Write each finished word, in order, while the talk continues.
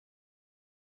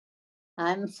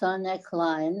I'm Sonia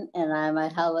Klein, and I'm a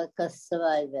Holocaust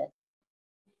survivor.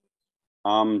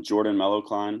 I'm Jordan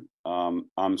Mello-Klein.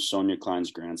 I'm Sonia Klein's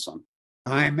grandson.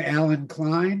 I'm Alan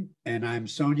Klein, and I'm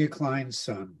Sonia Klein's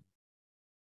son.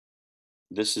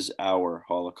 This is our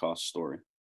Holocaust story.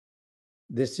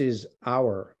 This is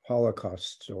our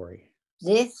Holocaust story.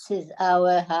 This is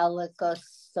our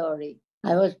Holocaust story.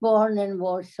 I was born in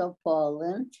Warsaw,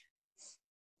 Poland.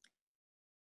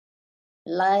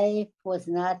 Life was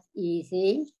not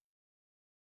easy.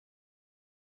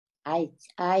 I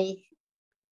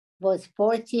was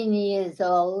 14 years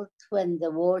old when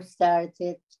the war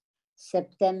started,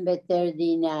 September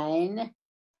 39.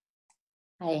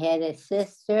 I had a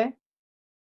sister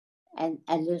and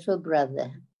a little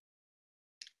brother.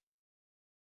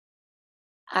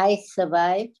 I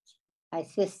survived. My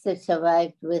sister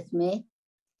survived with me.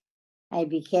 I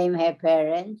became her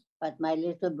parent, but my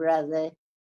little brother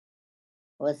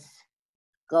was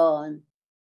gone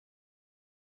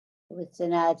with the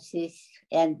Nazis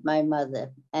and my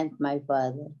mother and my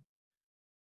father.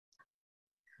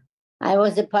 I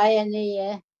was a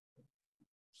pioneer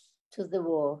to the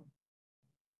war.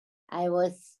 I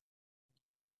was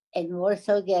in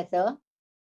Warsaw ghetto,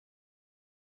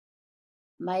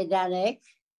 Majdanek,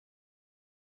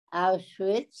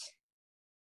 Auschwitz,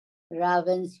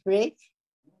 Ravensbrück,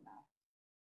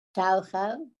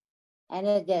 Dachau, and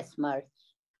a death march.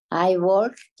 I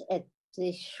worked at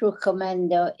the shoe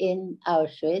commando in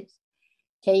Auschwitz,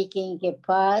 taking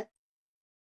apart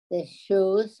the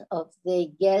shoes of the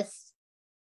guest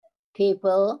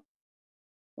people.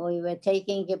 We were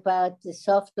taking apart the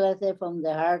soft leather from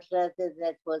the hard leather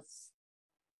that was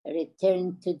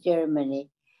returned to Germany.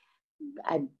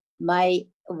 My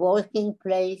working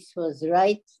place was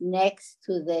right next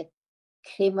to the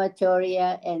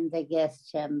crematoria and the gas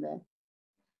chamber.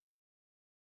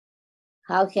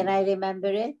 How can I remember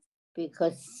it?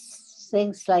 Because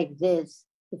things like this,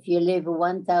 if you live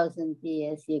 1,000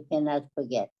 years, you cannot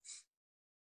forget.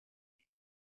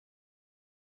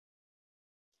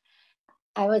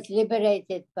 I was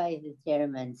liberated by the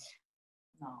Germans,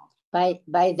 by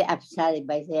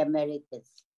the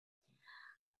Americans.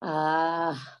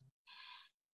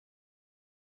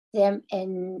 Them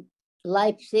in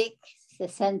Leipzig, the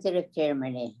center of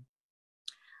Germany.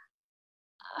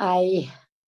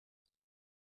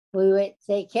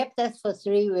 They kept us for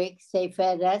 3 weeks, they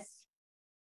fed us.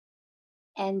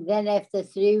 And then after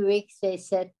 3 weeks, they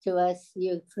said to us,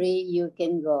 "You're free, you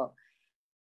can go."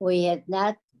 We had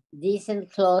not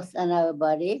decent clothes on our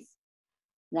bodies,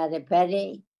 not a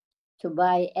penny to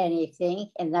buy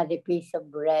anything, and not a piece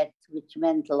of bread, which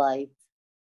meant life.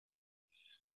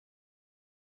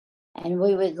 And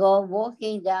we would go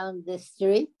walking down the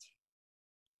street,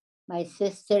 my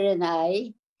sister and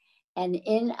I, and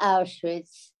in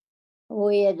Auschwitz,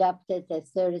 we adopted a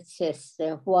third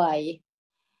sister. Why?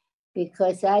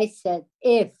 Because I said,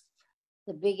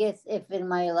 the biggest if in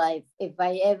my life, if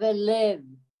I ever live,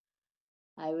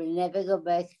 I will never go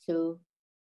back to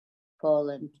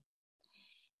Poland.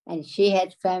 And she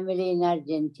had family in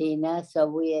Argentina, so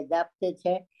we adopted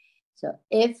her. So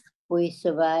if we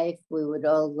survived, we would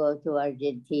all go to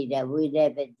Argentina. We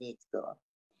never did go.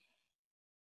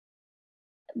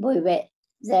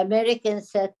 The Americans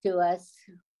said to us,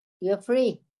 "You're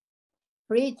free.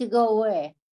 Free to go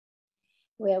where?"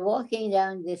 We're walking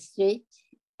down the street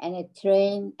and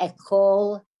a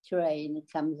coal train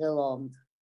comes along.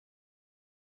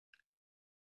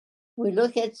 We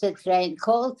look at the train.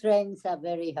 Coal trains are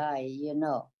very high, you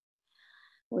know.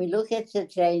 We look at the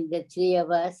train, the three of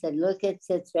us, and look at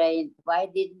the train. Why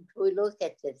didn't we look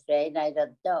at the train? I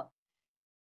don't know.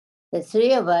 The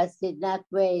three of us did not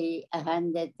weigh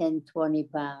 120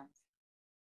 pounds.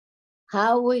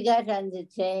 How we got on the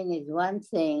train is one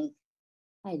thing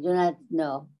I do not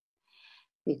know,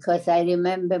 because I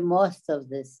remember most of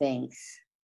the things.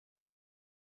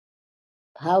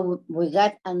 How we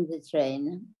got on the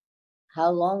train,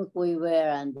 how long we were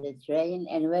on the train,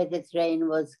 and where the train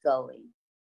was going.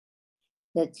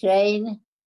 The train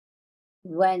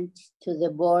went to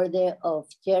the border of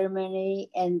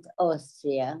Germany and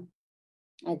Austria.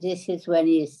 And this is when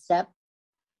he stopped,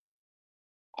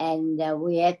 and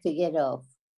we had to get off.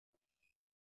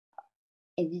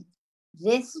 In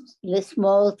this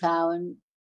small town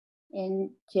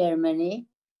in Germany,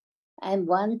 and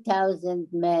 1,000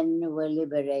 men were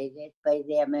liberated by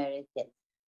the Americans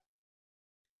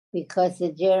because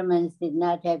the Germans did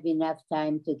not have enough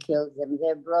time to kill them.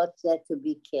 They brought there to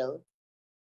be killed,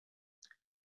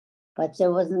 but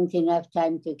there wasn't enough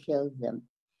time to kill them.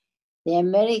 The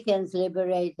Americans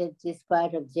liberated this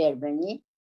part of Germany,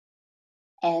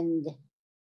 and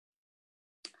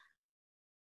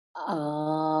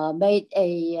made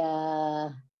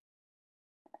a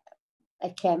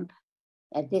camp,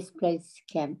 a displaced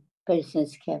camp,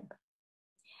 persons camp.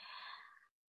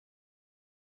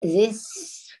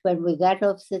 This, when we got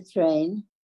off the train,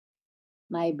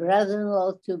 my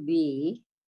brother-in-law to be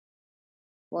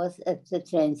was at the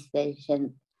train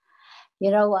station.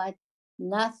 You know what?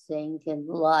 Nothing in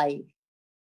life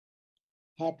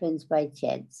happens by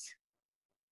chance.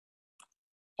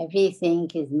 Everything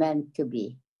is meant to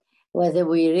be. Whether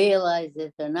we realize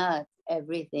it or not,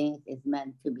 everything is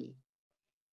meant to be.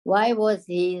 Why was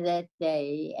he that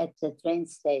day at the train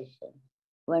station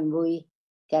when we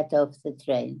got off the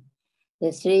train?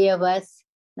 The three of us,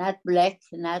 not black,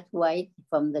 not white,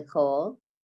 from the call.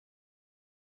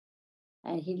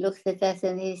 And he looked at us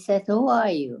and he said, "Who are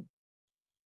you?"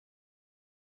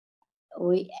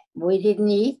 We didn't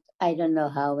eat, I don't know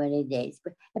how many days,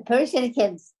 but a person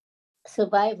can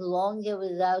survive longer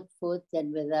without food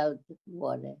than without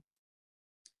water.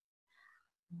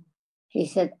 He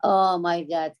said, "Oh my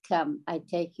God, come, I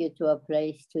take you to a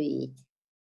place to eat."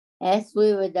 As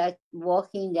we were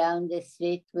walking down the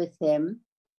street with him,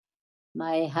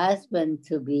 my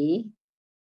husband-to-be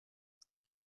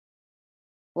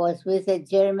was with a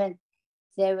German.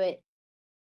 There were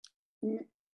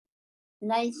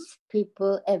nice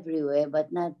people everywhere,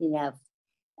 but not enough.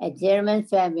 A German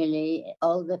family,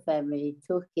 all the family,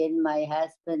 took in my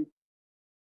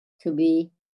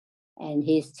husband-to-be and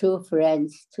his two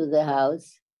friends to the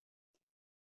house.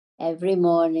 Every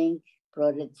morning,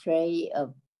 brought a tray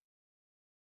of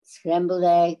scrambled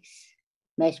eggs,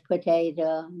 mashed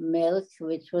potato, milk,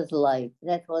 which was life.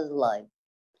 That was life.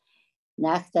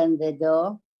 Knocked on the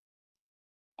door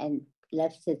and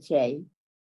left the tray.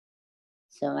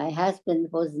 So my husband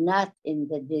was not in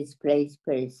the displaced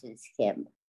persons camp.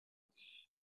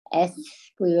 As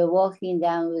we were walking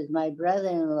down with my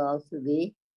brother-in-law to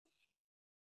be,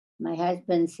 my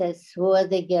husband says, "Who are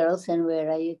the girls and where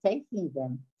are you taking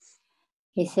them?"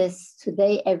 He says,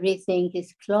 "Today everything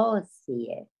is closed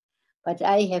here, but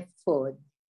I have food."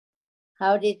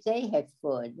 How did they have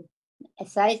food?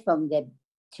 Aside from the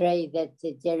tray that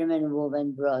the German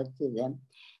woman brought to them,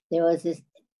 there was this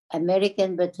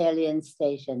American battalion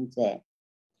stationed there.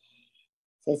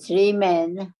 The three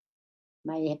men,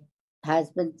 my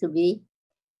husband-to-be,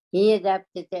 he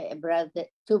adopted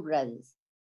two brothers.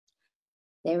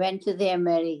 They went to the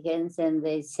Americans and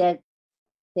they said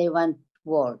they want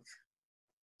work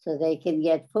so they can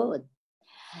get food.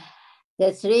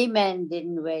 The three men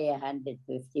didn't weigh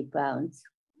 150 pounds.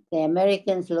 The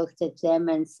Americans looked at them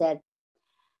and said,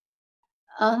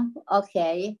 "Oh,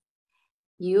 okay,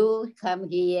 you come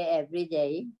here every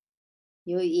day,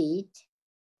 you eat,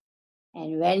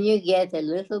 and when you get a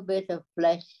little bit of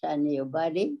flesh on your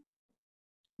body,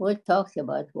 we'll talk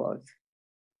about work."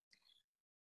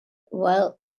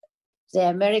 Well, the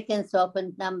Americans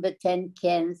opened number 10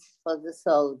 cans for the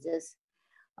soldiers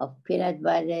of peanut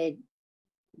butter,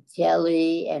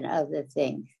 jelly, and other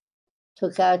things.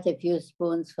 Took out a few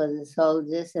spoons for the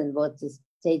soldiers, and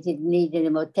they didn't need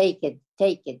anymore. Take it.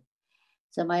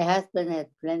 So my husband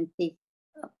had plenty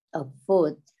of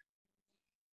food.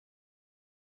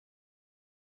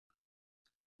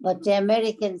 But the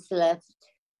Americans left,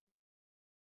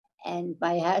 and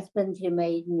my husband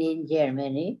remained in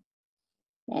Germany.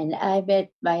 And I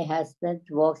met my husband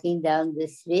walking down the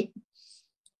street.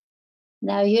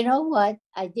 Now, you know what?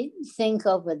 I didn't think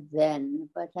of it then,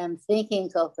 but I'm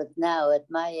thinking of it now at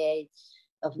my age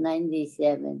of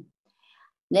 97.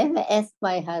 Never asked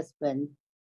my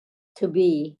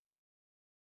husband-to-be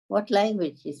what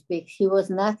language he speaks. He was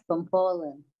not from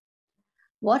Poland.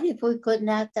 What if we could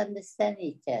not understand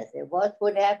each other? What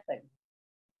would happen?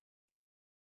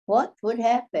 What would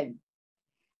happen?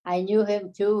 I knew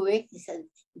him 2 weeks and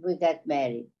we got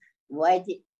married. Why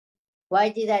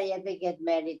did I ever get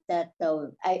married? Not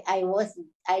knowing. I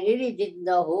really didn't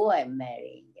know who I'm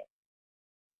marrying.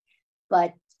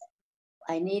 But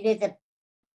I needed a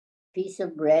piece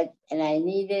of bread and I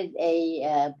needed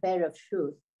a pair of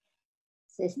shoes.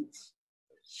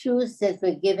 Shoes that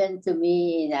were given to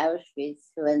me in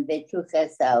Auschwitz when they took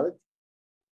us out,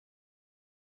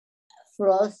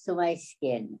 froze to my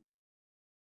skin.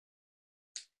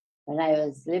 When I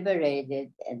was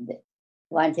liberated and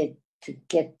wanted to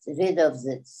get rid of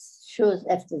the shoes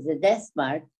after the death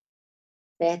march,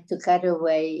 they had to cut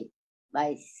away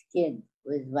my skin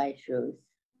with my shoes.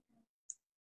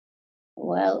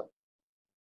 Well,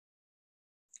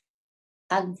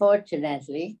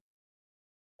 unfortunately,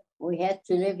 we had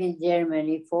to live in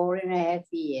Germany 4.5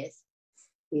 years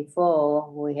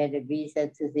before we had a visa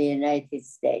to the United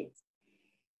States.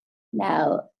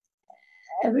 Now,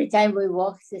 every time we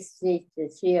walk the street, the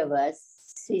three of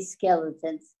us, three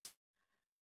skeletons,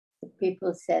 the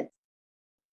people said,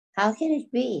 how can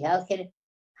it be? How can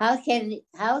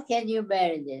you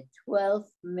marry the 12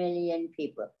 million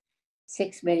people?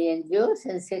 6 million Jews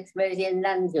and 6 million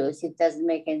non-Jews. It doesn't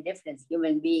make any difference,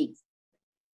 human beings.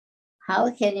 How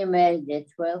can you marry the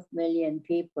 12 million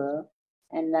people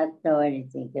and not know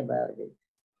anything about it?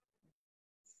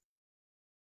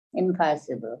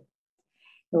 Impossible.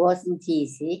 It wasn't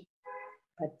easy.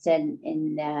 But then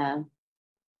in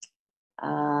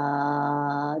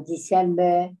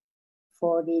December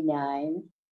 49,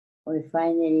 we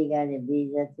finally got a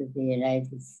visa to the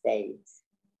United States.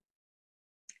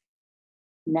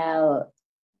 Now,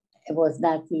 it was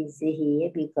not easy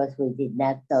here because we did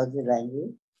not know the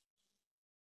language.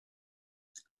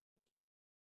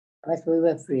 But we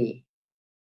were free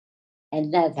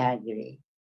and not hungry.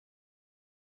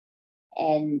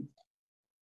 And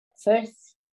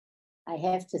first, I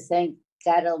have to thank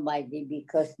God Almighty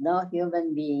because no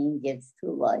human being gets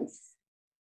two lives.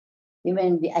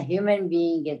 A human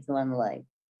being gets one life.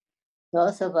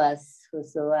 Those of us who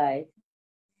survived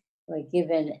were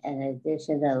given an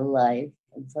additional life.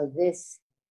 And for this,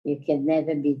 you can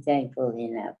never be thankful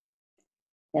enough.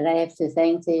 And I have to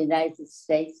thank the United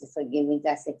States for giving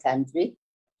us a country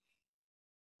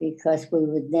because we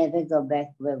would never go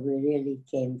back where we really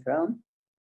came from.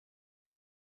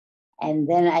 And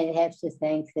then I have to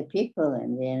thank the people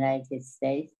in the United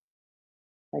States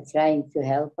for trying to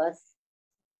help us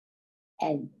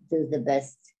and do the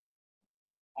best.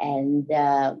 And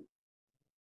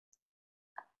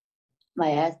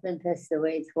my husband passed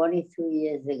away 22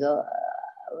 years ago.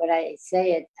 When I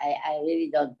say it, I really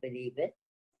don't believe it.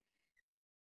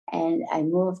 And I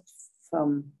moved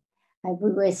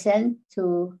we were sent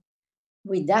to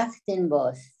Majdanek in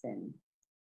Boston.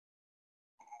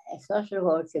 A social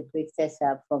worker picked us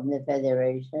up from the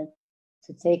Federation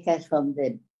to take us from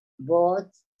the boat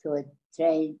to a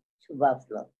train to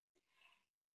Buffalo.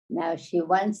 Now,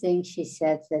 one thing she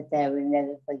said that I will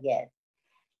never forget.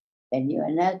 When you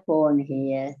are not born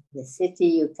here, the city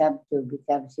you come to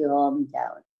becomes your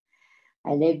hometown.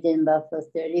 I lived in Buffalo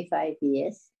 35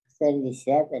 years,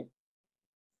 37.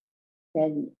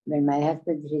 Then when my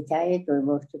husband retired, we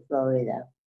moved to Florida.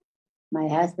 My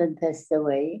husband passed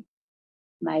away.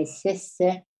 My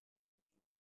sister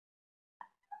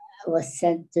was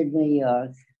sent to New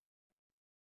York.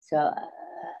 So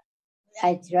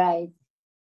I tried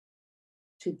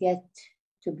to get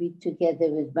to be together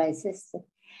with my sister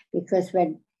because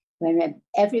when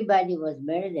everybody was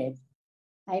murdered,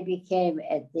 I became,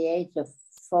 at the age of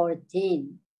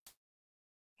 14,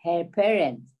 her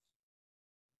parent.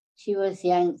 She was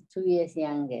young, 2 years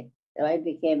younger, so I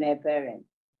became her parent.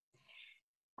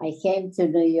 I came to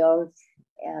New York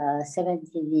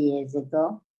 17 years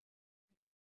ago,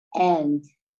 and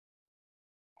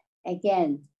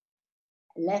again,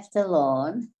 left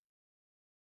alone,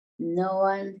 no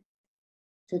one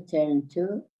to turn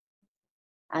to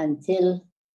until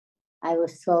I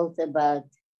was told about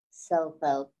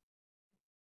self-help.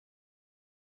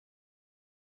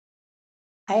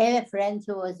 I had a friend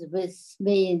who was with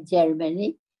me in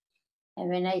Germany, and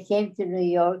when I came to New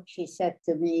York, she said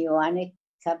to me, "You want to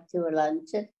come to a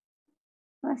luncheon?"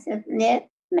 I said, "Yeah,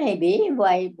 maybe.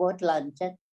 Why? What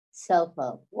luncheon?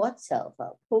 Self-help. What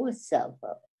self-help? Who is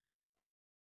self-help?"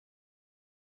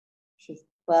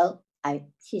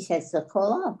 She said, "So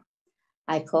call up."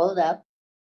 I called up.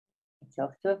 I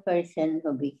talked to a person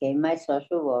who became my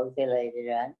social worker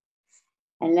later on.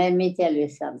 And let me tell you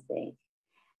something.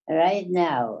 Right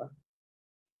now,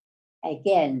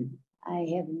 again, I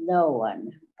have no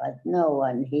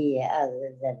one here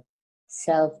other than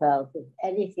self-help. If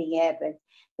anything happens,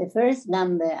 the first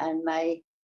number on my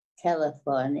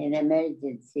telephone in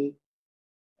emergency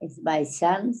is my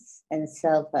son's and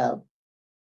self-help,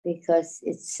 because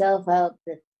it's self-help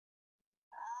that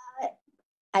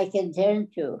I can turn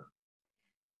to.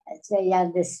 They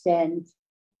understand,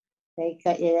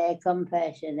 they're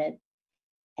compassionate,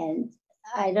 and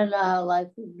I don't know how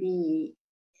life would be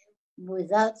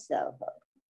without self-help.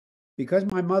 Because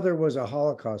my mother was a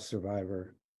Holocaust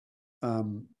survivor,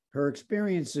 her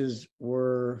experiences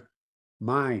were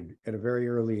mine at a very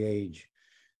early age.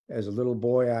 As a little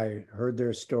boy, I heard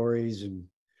their stories,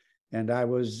 and I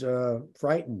was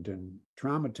frightened and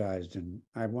traumatized. And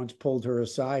I once pulled her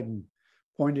aside and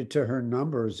pointed to her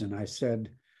numbers, and I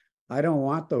said, "I don't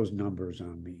want those numbers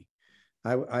on me."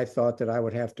 I thought that I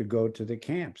would have to go to the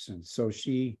camps. And so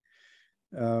she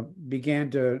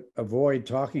began to avoid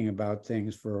talking about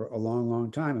things for a long, long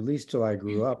time, at least till I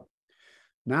grew up.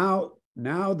 Now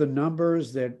the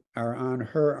numbers that are on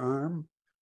her arm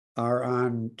are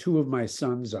on two of my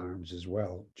son's arms as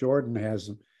well. Jordan has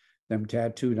them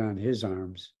tattooed on his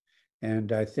arms.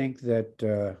 And I think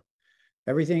that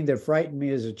everything that frightened me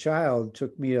as a child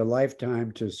took me a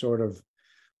lifetime to sort of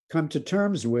come to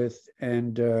terms with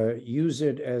and use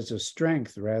it as a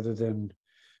strength rather than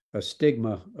a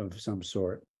stigma of some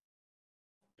sort.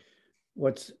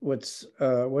 What's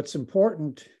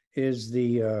important is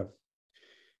the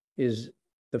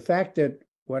fact that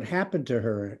what happened to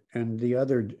her and the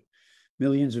other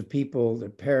millions of people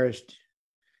that perished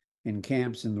in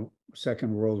camps in the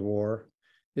Second World War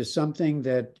is something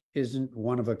that isn't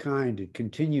one of a kind. It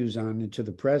continues on into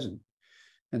the present.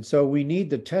 And so we need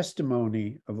the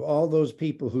testimony of all those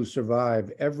people who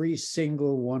survive every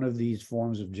single one of these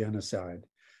forms of genocide,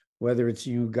 whether it's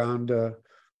Uganda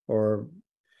or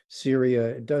Syria,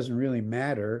 it doesn't really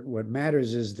matter. What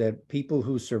matters is that people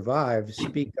who survive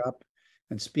speak up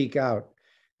and speak out,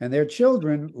 and their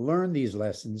children learn these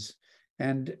lessons.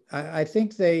 And I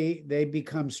think they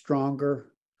become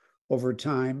stronger over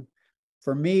time.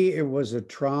 For me, it was a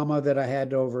trauma that I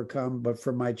had to overcome, but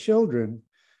for my children,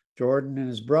 Jordan and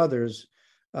his brothers,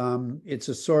 it's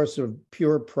a source of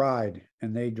pure pride,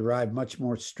 and they derive much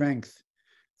more strength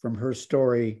from her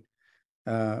story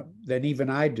than even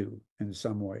I do in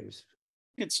some ways.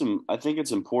 I think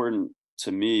it's important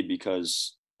to me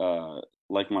because,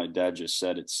 like my dad just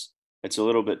said, it's a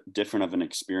little bit different of an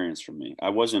experience for me. I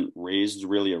wasn't raised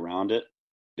really around it.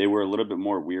 They were a little bit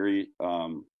more weary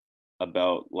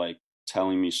about like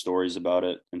telling me stories about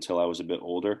it until I was a bit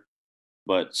older.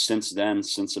 But since then,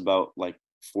 since about like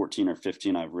 14 or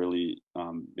 15, I've really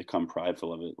become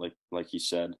prideful of it. Like he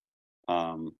said,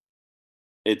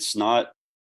 it's not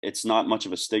much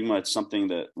of a stigma. It's something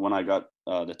that when I got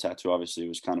the tattoo, obviously it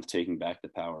was kind of taking back the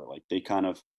power. Like they kind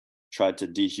of tried to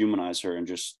dehumanize her and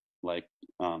just like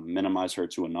minimize her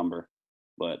to a number.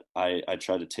 But I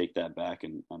tried to take that back,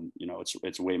 and you know,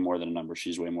 it's way more than a number.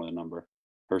 She's way more than a number.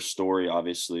 Her story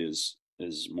obviously is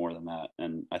more than that,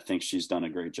 and I think she's done a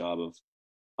great job of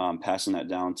passing that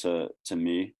down to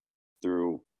me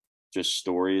through just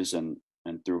stories and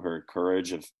through her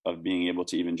courage of being able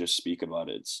to even just speak about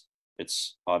it.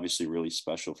 It's obviously really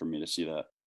special for me to see that.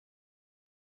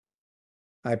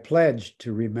 I pledge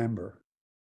to remember.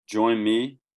 Join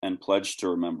me and pledge to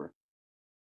remember.